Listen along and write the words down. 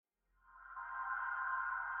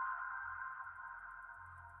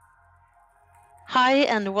Hi,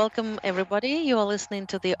 and welcome everybody. You are listening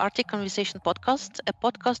to the Arctic Conversation podcast, a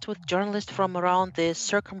podcast with journalists from around the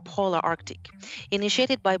circumpolar Arctic,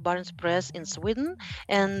 initiated by Barents Press in Sweden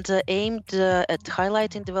and aimed at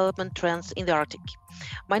highlighting development trends in the Arctic.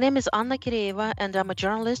 My name is Anna Kireeva, and I'm a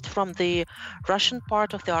journalist from the Russian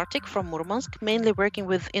part of the Arctic, from Murmansk, mainly working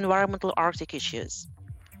with environmental Arctic issues.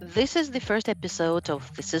 This is the first episode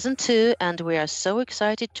of the season 2, and we are so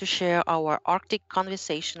excited to share our Arctic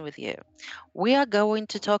conversation with you. We are going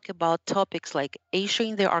to talk about topics like Asia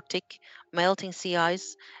in the Arctic, melting sea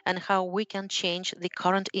ice, and how we can change the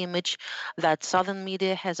current image that Southern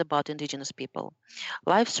media has about Indigenous people,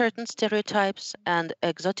 life certain stereotypes, and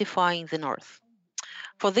exotifying the North.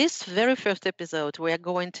 For this very first episode, we are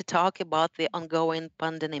going to talk about the ongoing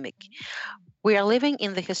pandemic. We are living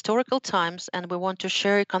in the historical times, and we want to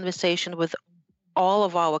share a conversation with all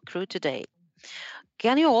of our crew today.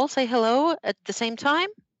 Can you all say hello at the same time?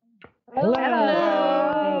 Hello.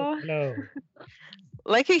 Hello. Hello.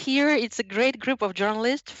 Like you hear, it's a great group of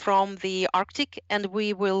journalists from the Arctic, and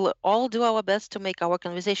we will all do our best to make our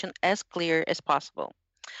conversation as clear as possible.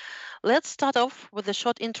 Let's start off with a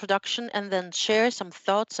short introduction and then share some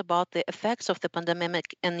thoughts about the effects of the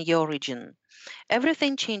pandemic in your region.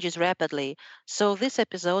 Everything changes rapidly, so this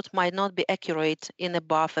episode might not be accurate in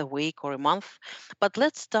above a week or a month, but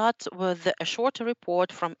let's start with a short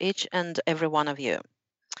report from each and every one of you.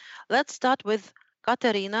 Let's start with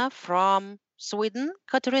Katarina from Sweden.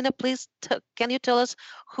 Katarina, please, can you tell us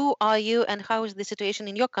who are you and how is the situation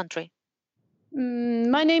in your country?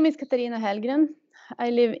 My name is Katarina Hellgren. I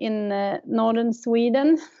live in northern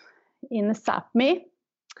Sweden, in Sápmi,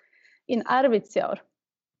 in Arvidsjaur.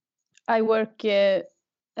 I work as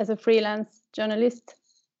a freelance journalist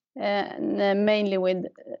and mainly with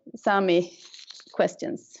Sami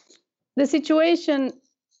questions. The situation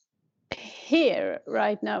here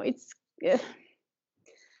right now, I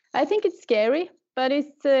think it's scary, but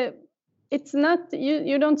it's not.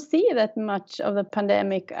 You don't see that much of the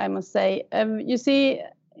pandemic, I must say. You see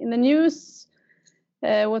in the news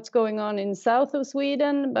what's going on in south of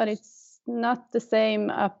Sweden, but it's not the same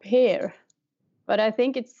up here. But I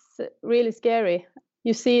think it's really scary.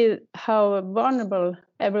 You see how vulnerable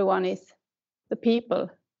everyone is, the people,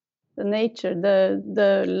 the nature,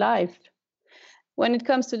 the life. When it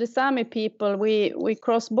comes to the Sami people, we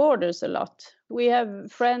cross borders a lot. We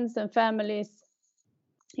have friends and families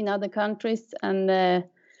in other countries, and the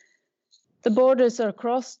borders are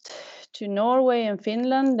crossed to Norway and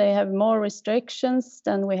Finland. They have more restrictions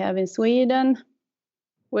than we have in Sweden.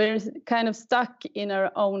 We're kind of stuck in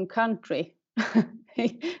our own country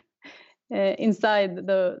inside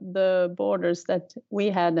the borders that we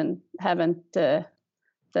haven't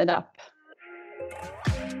set up.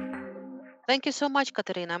 Thank you so much,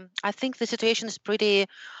 Katerina. I think the situation is pretty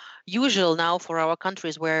usual now for our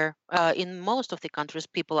countries where in most of the countries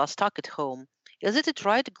people are stuck at home. Is it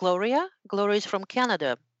right, Gloria? Gloria is from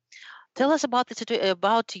Canada. Tell us about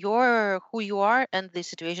about your who you are and the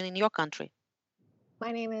situation in your country.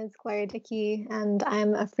 My name is Gloria Dickey, and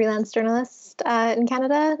I'm a freelance journalist in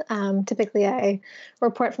Canada. Typically, I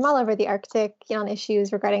report from all over the Arctic, on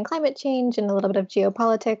issues regarding climate change and a little bit of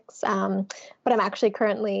geopolitics. But I'm actually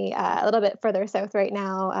currently a little bit further south right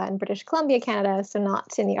now in British Columbia, Canada, so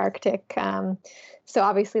not in the Arctic. So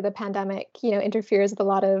obviously, the pandemic, interferes with a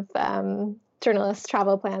lot of journalists'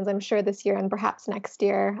 travel plans, I'm sure this year and perhaps next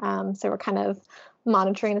year. So we're kind of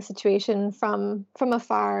monitoring the situation from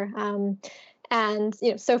afar. And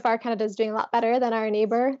so far, Canada is doing a lot better than our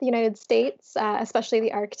neighbor, the United States, especially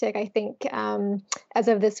the Arctic. I think as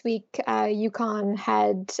of this week, Yukon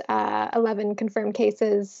had 11 confirmed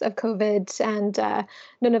cases of COVID, and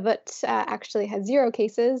Nunavut actually has 0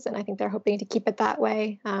 cases. And I think they're hoping to keep it that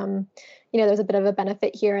way. There's a bit of a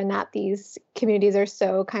benefit here in that these communities are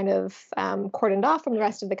so kind of cordoned off from the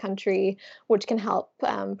rest of the country, which can help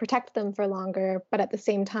protect them for longer. But at the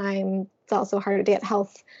same time, it's also harder to get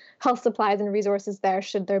health supplies and resources there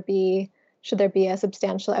should there be a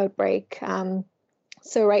substantial outbreak.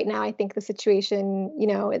 So right now, I think the situation,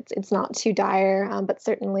 it's not too dire, but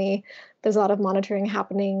certainly there's a lot of monitoring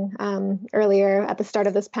happening. Earlier at the start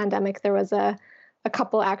of this pandemic, there was a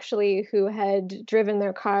couple actually who had driven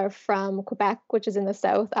their car from Quebec, which is in the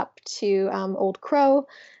south, up to Old Crow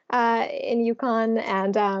in Yukon,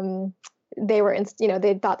 and they were,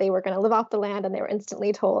 they thought they were going to live off the land, and they were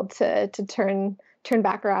instantly told to turn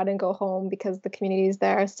back around and go home because the communities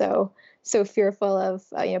there are so fearful of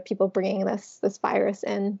people bringing this virus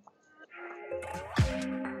in.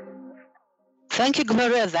 Thank you,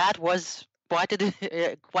 Gloria. That was quite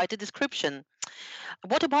a description.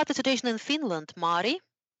 What about the situation in Finland, Mari?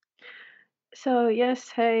 So yes,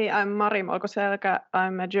 hey, I'm Mari Malkoselkä.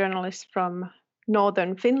 I'm a journalist from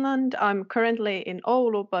northern Finland. I'm currently in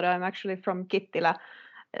Oulu, but I'm actually from Kittilä.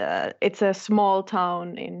 It's a small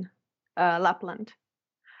town in Lapland.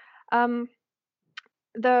 Um,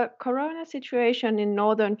 the corona situation in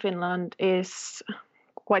northern Finland is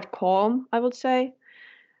quite calm, I would say.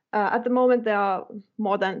 At the moment, there are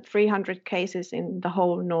more than 300 cases in the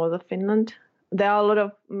whole north of Finland. There are a lot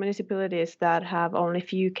of municipalities that have only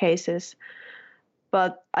few cases,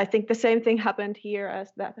 but I think the same thing happened here as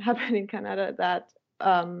that happened in Canada, that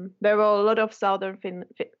there were a lot of southern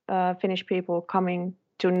Finnish people coming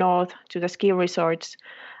to north to the ski resorts,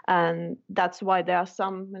 and that's why there are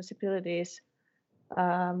some municipalities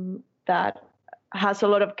that has a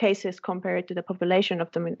lot of cases compared to the population of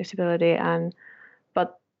the municipality.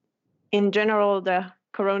 But in general, the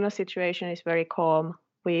corona situation is very calm.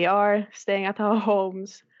 We are staying at our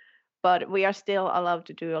homes, but we are still allowed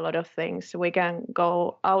to do a lot of things. We can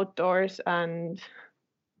go outdoors and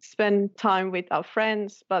spend time with our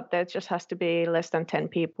friends, but there just has to be less than 10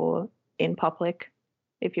 people in public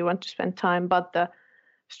if you want to spend time. But the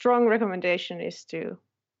strong recommendation is to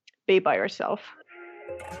be by yourself.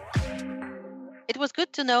 It was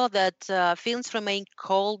good to know that Finns remain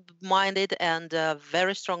cold-minded and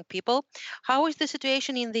very strong people. How is the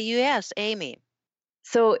situation in the US, Amy?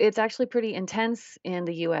 So it's actually pretty intense in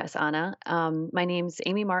the US, Anna. My name's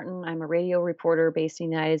Amy Martin. I'm a radio reporter based in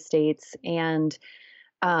the United States. And,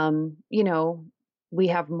 we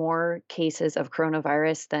have more cases of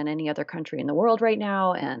coronavirus than any other country in the world right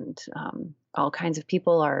now. And all kinds of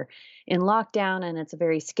people are in lockdown, and it's a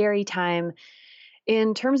very scary time.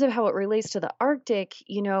 In terms of how it relates to the Arctic,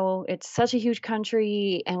 it's such a huge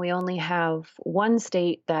country, and we only have one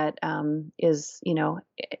state that is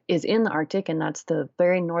in the Arctic, and that's the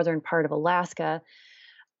very northern part of Alaska.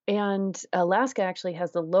 And Alaska actually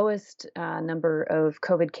has the lowest number of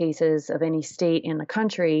COVID cases of any state in the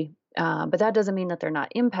country, but that doesn't mean that they're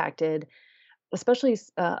not impacted. Especially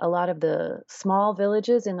a lot of the small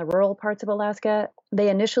villages in the rural parts of Alaska, they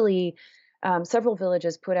initially several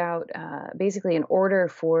villages put out basically an order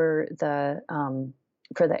for the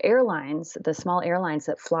airlines, the small airlines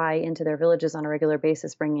that fly into their villages on a regular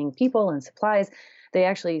basis, bringing people and supplies. They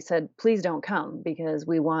actually said, please don't come because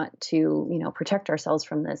we want to, protect ourselves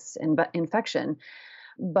from this infection.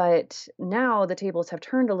 But now the tables have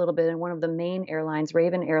turned a little bit, and one of the main airlines,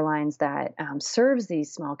 Raven Airlines, that serves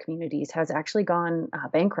these small communities, has actually gone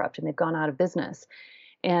bankrupt, and they've gone out of business.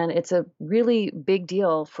 And it's a really big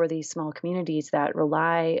deal for these small communities that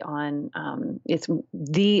rely on, it's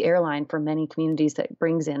the airline for many communities that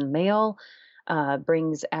brings in mail,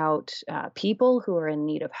 brings out people who are in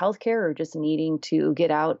need of healthcare or just needing to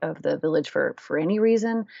get out of the village for any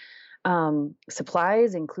reason.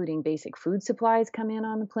 Supplies, including basic food supplies, come in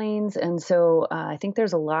on the planes. And so I think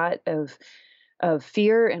there's a lot of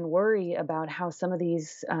fear and worry about how some of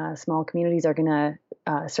these small communities are going to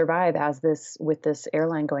survive with this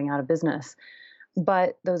airline going out of business.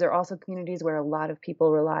 But those are also communities where a lot of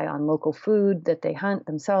people rely on local food that they hunt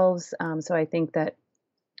themselves. So I think that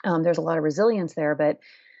there's a lot of resilience there, but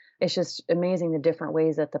it's just amazing the different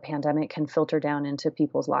ways that the pandemic can filter down into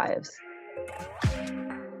people's lives.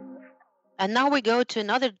 And now we go to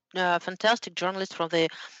another fantastic journalist from the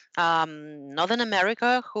Northern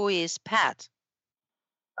America, who is Pat.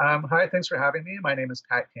 Hi, thanks for having me. My name is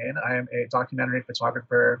Pat Kane. I am a documentary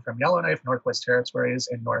photographer from Yellowknife, Northwest Territories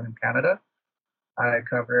in Northern Canada. I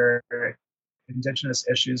cover Indigenous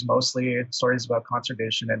issues, mostly stories about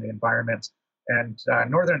conservation and the environment, and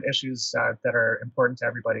Northern issues that are important to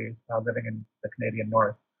everybody living in the Canadian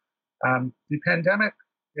North. The pandemic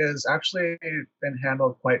has actually been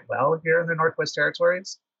handled quite well here in the Northwest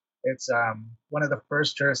Territories. It's one of the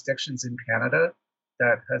first jurisdictions in Canada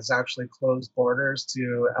that has actually closed borders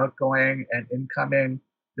to outgoing and incoming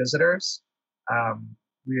visitors.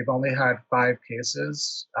 We've only had 5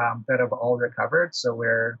 cases that have all recovered, so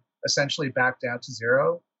we're essentially back down to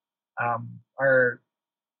zero. Our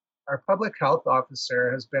public health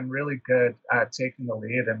officer has been really good at taking the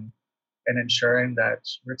lead and ensuring that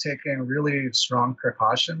we're taking really strong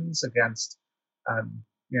precautions against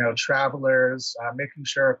travelers, making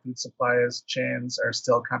sure our food supplies chains are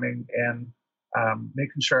still coming in,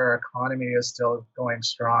 making sure our economy is still going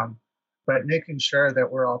strong, but making sure that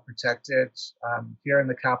we're all protected here in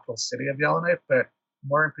the capital city of Yellowknife, but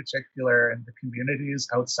more in particular in the communities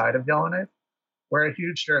outside of Yellowknife. We're a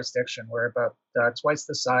huge jurisdiction. We're about twice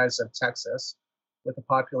the size of Texas, with a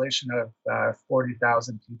population of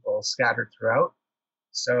 40,000 people scattered throughout.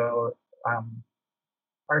 So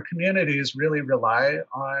our communities really rely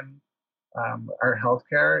on our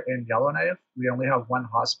healthcare in Yellowknife. We only have one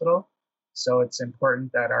hospital. So it's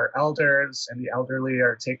important that our elders and the elderly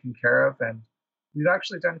are taken care of. And we've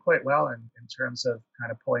actually done quite well in terms of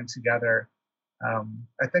kind of pulling together.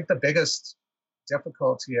 I think the biggest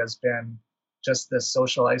difficulty has been just this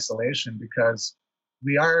social isolation, because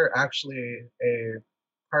we are actually a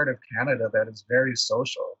part of Canada that is very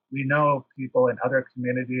social. We know people in other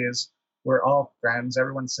communities. We're all friends.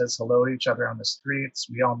 Everyone says hello to each other on the streets.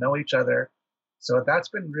 We all know each other. So that's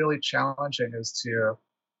been really challenging, is to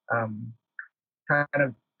kind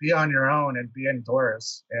of be on your own and be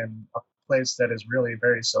indoors in a place that is really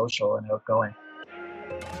very social and outgoing.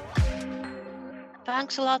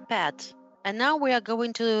 Thanks a lot, Pat. And now we are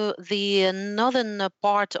going to the northern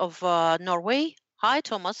part of Norway. Hi,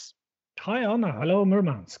 Thomas. Hi, Anna. Hello,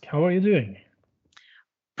 Murmansk. How are you doing?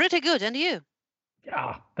 Pretty good. And you?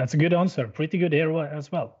 Yeah, that's a good answer. Pretty good here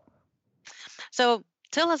as well. So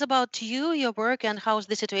tell us about you, your work, and how's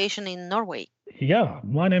the situation in Norway? Yeah,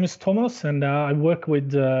 my name is Thomas, and I work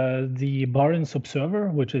with the Barents Observer,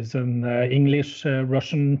 which is an English,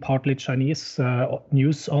 Russian, partly Chinese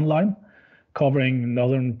news online, covering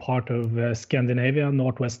northern part of Scandinavia,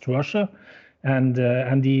 northwest Russia, and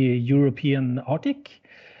the European Arctic.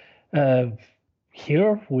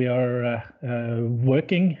 Here we are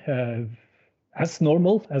working as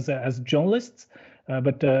normal as journalists,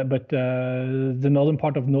 but the northern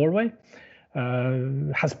part of Norway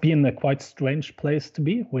has been a quite strange place to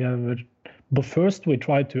be. But first we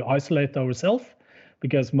tried to isolate ourselves,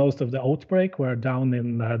 because most of the outbreak were down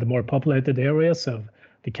in the more populated areas of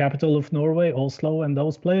the capital of Norway, Oslo, and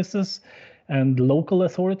those places. And local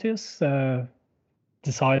authorities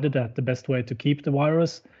decided that the best way to keep the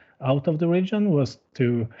virus out of the region was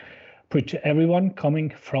to put everyone coming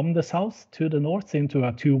from the south to the north into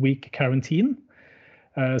a 2-week quarantine.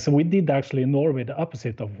 So we did actually in Norway the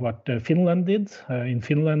opposite of what Finland did. In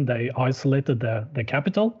Finland, they isolated the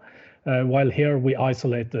capital, while here we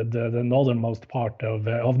isolated the northernmost part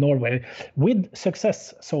of Norway, with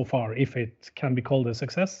success so far, if it can be called a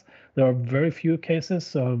success. There are very few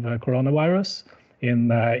cases of coronavirus in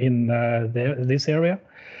this area.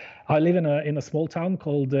 I live in a small town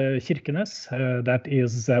called Kirkenes. That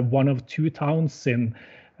is one of 2 towns in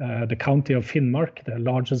the county of Finnmark, the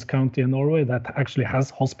largest county in Norway, that actually has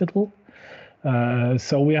hospital.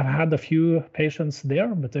 So we have had a few patients there,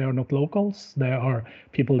 but they are not locals. They are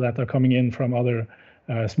people that are coming in from other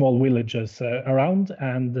small villages around,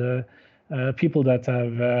 and people that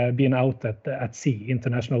have been out at sea,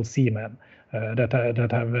 international seamen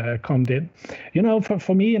that have come in. You know,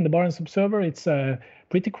 for me in the Barents Observer, it's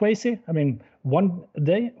pretty crazy. I mean, one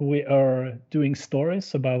day we are doing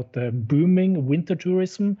stories about booming winter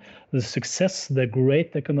tourism, the success, the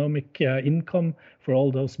great economic income for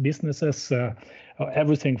all those businesses,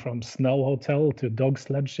 everything from snow hotel to dog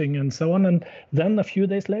sledging and so on. And then a few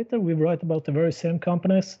days later, we write about the very same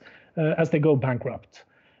companies as they go bankrupt.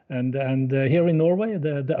 And here in Norway,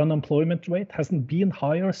 the unemployment rate hasn't been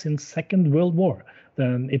higher since Second World War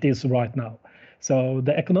than it is right now. So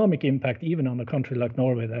the economic impact, even on a country like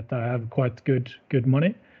Norway that have quite good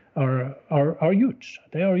money, are huge.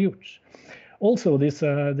 They are huge. Also, this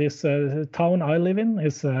town I live in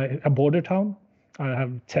is a border town. I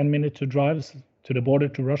have 10 minutes to drive to the border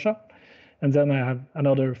to Russia, and then I have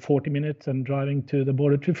another 40 minutes and driving to the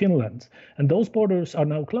border to Finland. And those borders are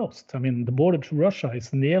now closed. I mean, the border to Russia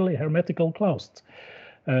is nearly hermetically closed.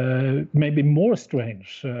 Maybe more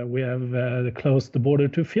strange, we have closed the border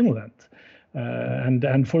to Finland.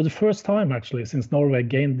 And for the first time, actually, since Norway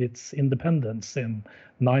gained its independence in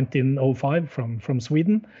 1905 from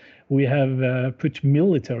Sweden, we have put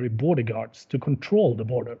military border guards to control the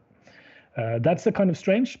border. That's a kind of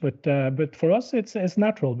strange, but for us it's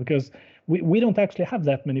natural, because we don't actually have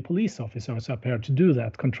that many police officers up here to do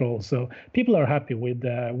that control. So people are happy with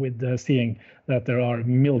seeing that there are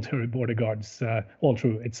military border guards all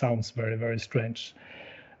through. It sounds very, very strange.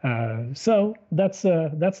 So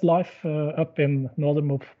that's life up in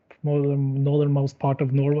northernmost part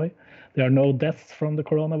of Norway. There are no deaths from the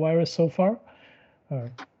coronavirus so far.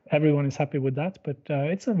 Everyone is happy with that, but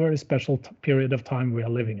it's a very special period of time we are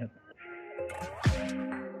living in.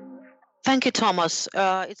 Thank you, Thomas.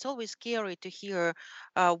 It's always scary to hear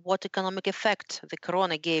what economic effect the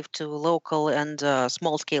corona gave to local and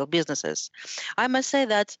small-scale businesses. I must say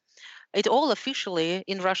that it all officially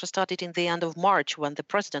in Russia started in the end of March, when the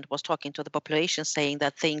president was talking to the population saying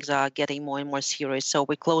that things are getting more and more serious. So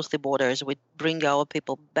we close the borders, we bring our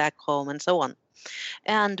people back home and so on.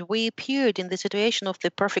 And we appeared in the situation of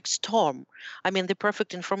the perfect storm. I mean, the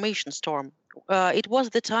perfect information storm. It was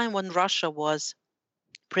the time when Russia was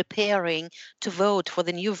preparing to vote for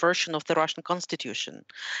the new version of the Russian constitution.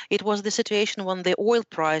 It was the situation when the oil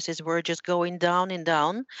prices were just going down and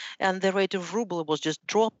down, and the rate of ruble was just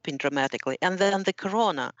dropping dramatically. And then the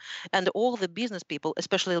corona, and all the business people,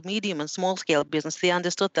 especially medium and small scale business, they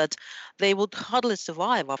understood that they would hardly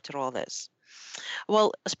survive after all this.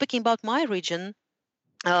 Well, speaking about my region,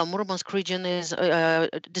 Murmansk region is,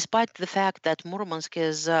 despite the fact that Murmansk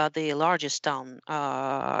is the largest town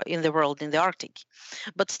in the world in the Arctic,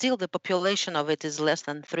 but still the population of it is less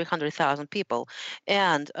than 300,000 people.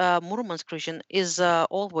 And Murmansk region is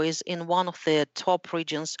always in one of the top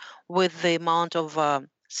regions with the amount of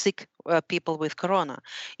sick people with corona.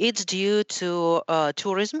 It's due to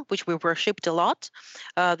tourism, which we worshipped a lot.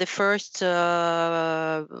 The first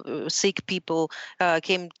sick people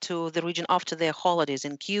came to the region after their holidays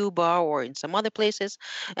in Cuba or in some other places.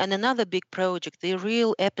 And another big project, the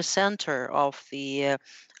real epicenter of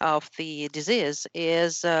the disease,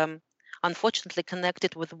 is unfortunately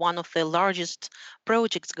connected with one of the largest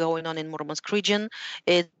projects going on in Murmansk region.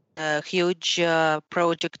 It's a huge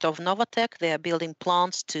project of Novatek. They are building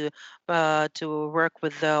plants to work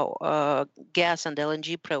with gas and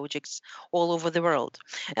LNG projects all over the world,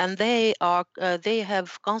 and they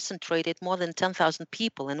have concentrated more than 10,000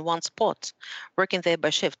 people in one spot, working there by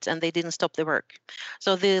shifts, and they didn't stop the work.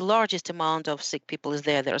 So the largest amount of sick people is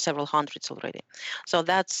there. There are several hundreds already. So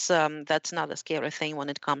that's another scary thing when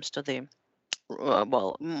it comes to the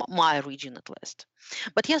my region at least.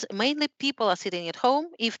 But yes, mainly people are sitting at home.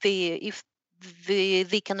 If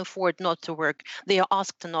they can afford not to work, they are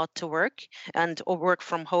asked not to work or work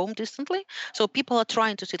from home distantly. So people are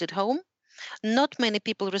trying to sit at home. Not many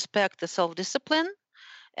people respect the self-discipline.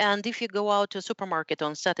 And if you go out to a supermarket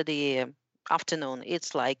on Saturday afternoon,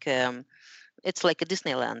 it's like a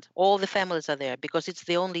Disneyland. All the families are there because it's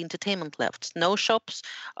the only entertainment left. No shops,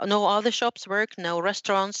 no other shops work, no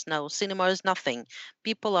restaurants, no cinemas, nothing.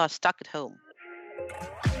 People are stuck at home.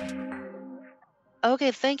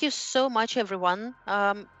 Okay, thank you so much, everyone.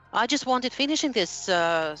 I just wanted, finishing this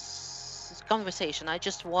conversation, I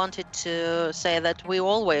just wanted to say that we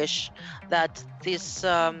all wish that this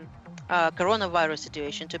coronavirus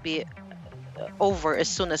situation to be over as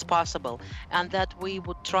soon as possible, and that we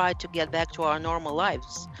would try to get back to our normal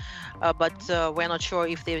lives. But we're not sure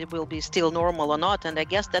if they will be still normal or not. And I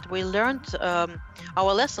guess that we learned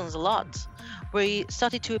our lessons a lot. We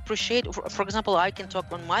started to appreciate, for example, I can talk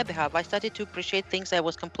on my behalf, I started to appreciate things I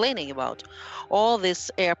was complaining about. All these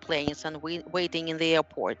airplanes and waiting in the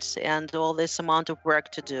airports and all this amount of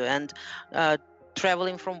work to do and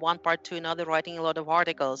traveling from one part to another, writing a lot of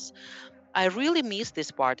articles. I really miss this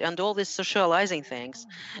part and all these socializing things.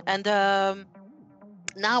 And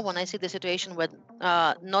now when I see the situation where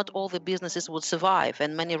not all the businesses would survive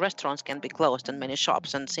and many restaurants can be closed and many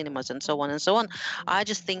shops and cinemas and so on, I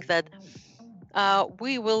just think that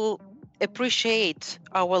we will appreciate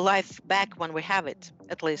our life back when we have it,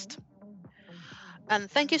 at least. And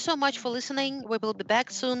thank you so much for listening. We will be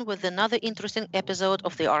back soon with another interesting episode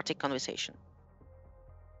of the Arctic Conversation.